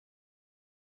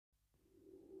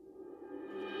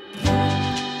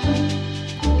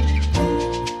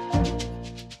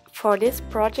For this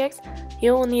project,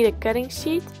 you will need a cutting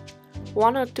sheet,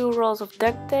 1 or 2 rolls of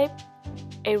duct tape,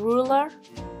 a ruler,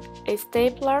 a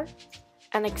stapler,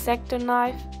 an x-acto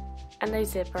knife, and a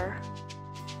zipper.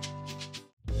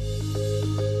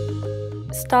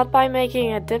 Start by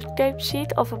making a duct tape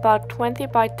sheet of about 20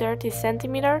 by 30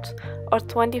 centimeters or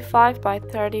 25 by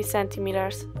 30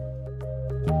 centimeters.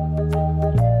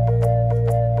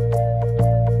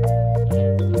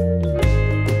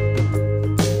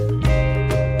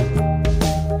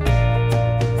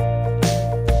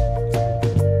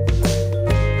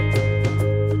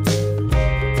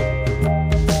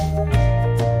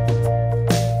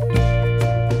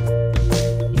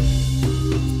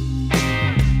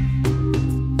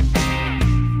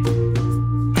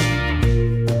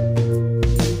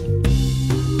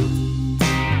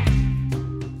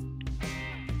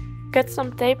 Cut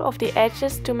some tape off the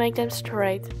edges to make them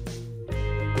straight.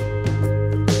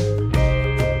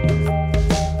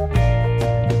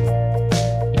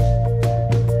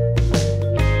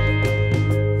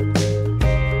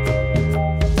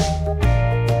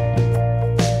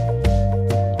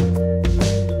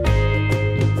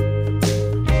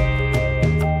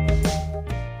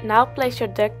 Now place your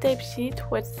duct tape sheet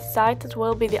with the side that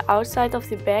will be the outside of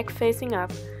the bag facing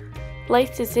up.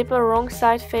 Place the zipper wrong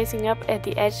side facing up at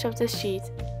the edge of the sheet.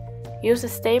 Use a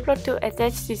stapler to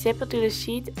attach the zipper to the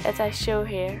sheet as I show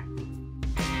here.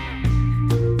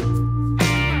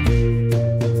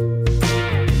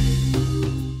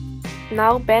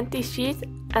 Now bend the sheet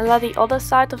and let the other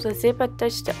side of the zipper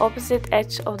touch the opposite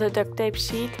edge of the duct tape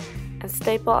sheet and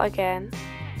staple again.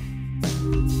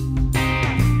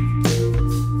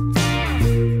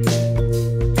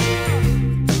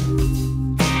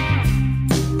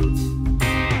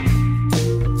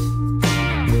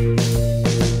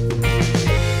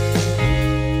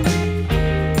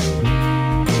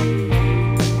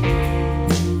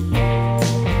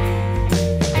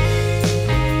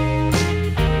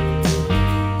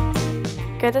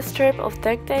 Cut a strip of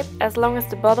duct tape as long as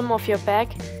the bottom of your bag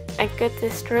and cut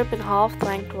this strip in half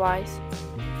lengthwise.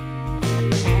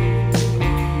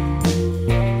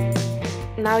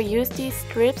 Now use these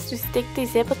strips to stick the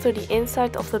zipper to the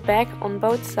inside of the bag on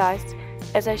both sides,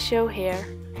 as I show here.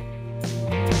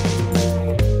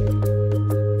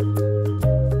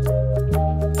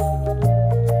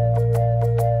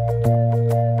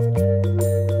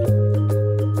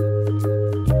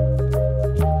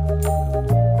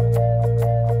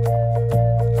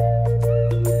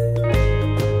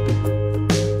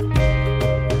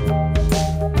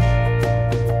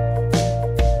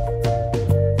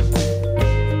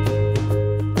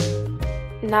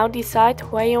 Now decide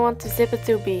where you want the zipper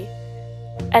to be,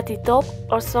 at the top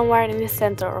or somewhere in the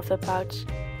center of the pouch.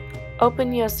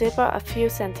 Open your zipper a few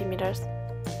centimeters.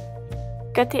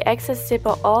 Cut the excess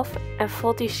zipper off and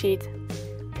fold the sheet.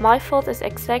 My fold is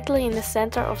exactly in the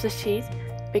center of the sheet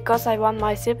because I want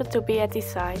my zipper to be at the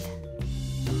side.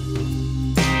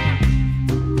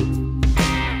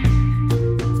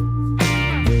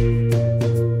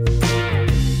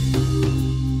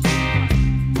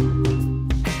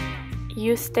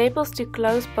 Use staples to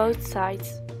close both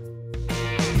sides.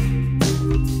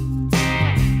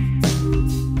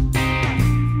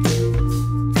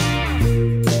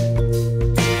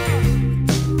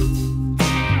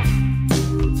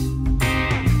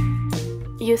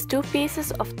 Use 2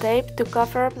 pieces of tape to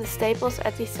cover up the staples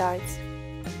at the sides.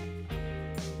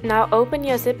 Now open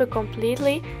your zipper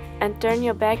completely and turn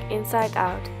your bag inside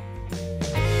out.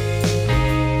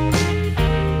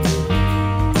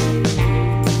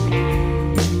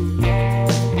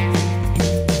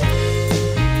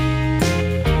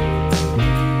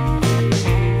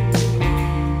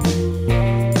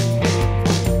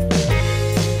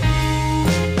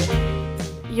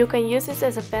 You can use this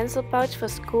as a pencil pouch for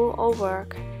school or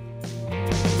work.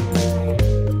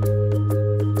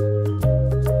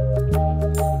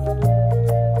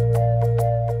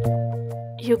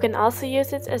 You can also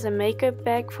use it as a makeup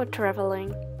bag for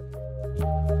traveling.